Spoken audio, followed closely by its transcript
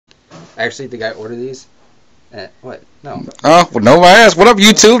Actually, the guy ordered these. What? No. Oh, well, nobody else. What up,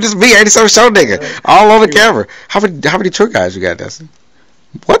 YouTube? This is me, 87 Show nigga. All on the camera. How many tour guides you got, Destin?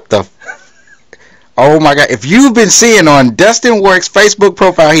 What the? Oh my God! If you've been seeing on Destin Works Facebook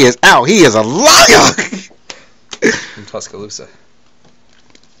profile, he is out. He is a liar. In Tuscaloosa.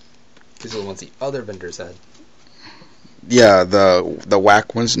 These are the ones the other vendors had. Yeah, the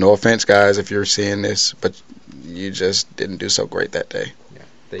whack ones. No offense, guys, if you're seeing this, but you just didn't do so great that day. Yeah,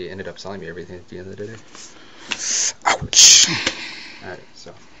 they ended up selling me everything at the end of the day. Ouch. Alright,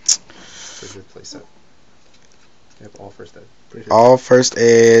 so where's your place at? You have all first ed. All first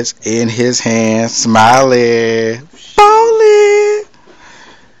ed's in his hand, smiling, bowling.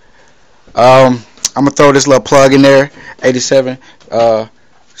 I'm gonna throw this little plug in there. 87.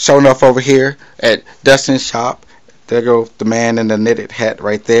 Show enough over here at Destin's shop. There go the man in the knitted hat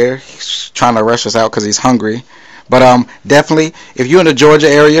right there. He's trying to rush us out because he's hungry. But definitely, if you're in the Georgia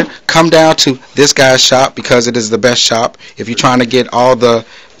area, come down to this guy's shop because it is the best shop. If you're trying to get all the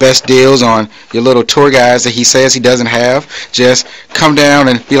best deals on your little tour guides that he says he doesn't have, just come down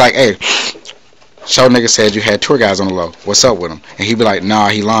and be like, hey, show nigga said you had tour guides on the low. What's up with him? And he'd be like, nah,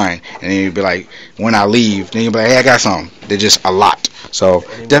 he lying. And then he'd be like, when I leave, then he'd be like, hey, I got some. They're just a lot. So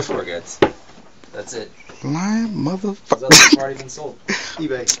definitely. That's it. Lying motherfucker. Already been sold.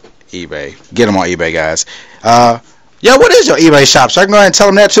 eBay. Get them on eBay, guys. Yo, what is your eBay shop? So I can go ahead and tell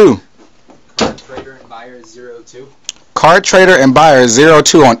them that too. Card Trader and Buyer 02. Card Trader and Buyer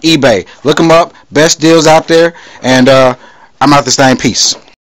 02 on eBay. Look them up. Best deals out there. And I'm out this thing. Peace.